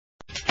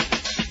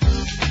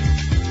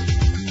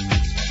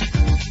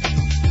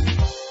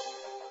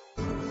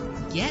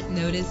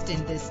noticed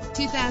in this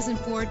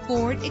 2004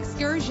 Ford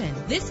Excursion.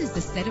 This is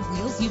the set of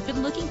wheels you've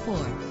been looking for,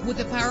 with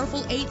a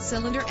powerful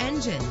 8-cylinder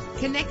engine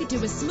connected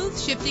to a smooth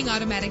shifting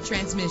automatic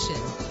transmission.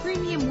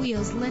 Premium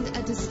wheels lend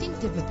a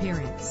distinctive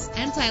appearance.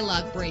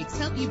 Anti-lock brakes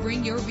help you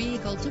bring your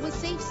vehicle to a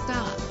safe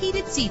stop.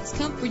 Heated seats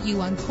comfort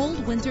you on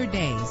cold winter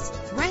days.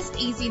 Rest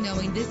easy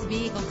knowing this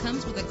vehicle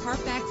comes with a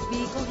Carfax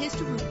Vehicle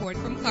History Report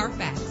from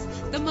Carfax,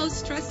 the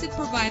most trusted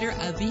provider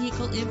of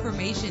vehicle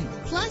information.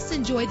 Plus,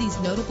 enjoy these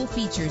notable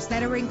features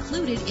that are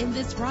included in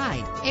this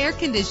ride: air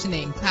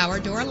conditioning, power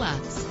door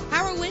locks,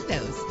 power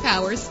windows,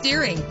 power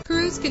steering,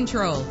 cruise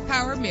control,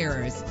 power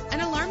mirrors,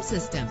 an alarm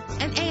system,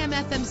 an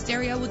AM/FM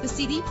stereo with a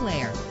CD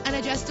player, an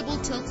adjustable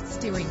tilt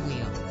steering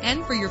wheel.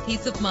 And for your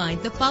peace of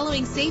mind, the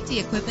following safety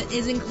equipment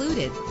is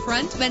included: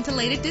 front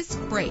ventilated disc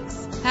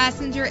brakes,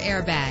 passenger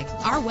airbag.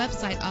 Our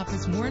website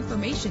offers more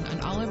information on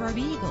all of our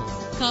vehicles.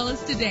 Call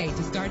us today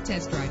to start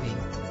test driving.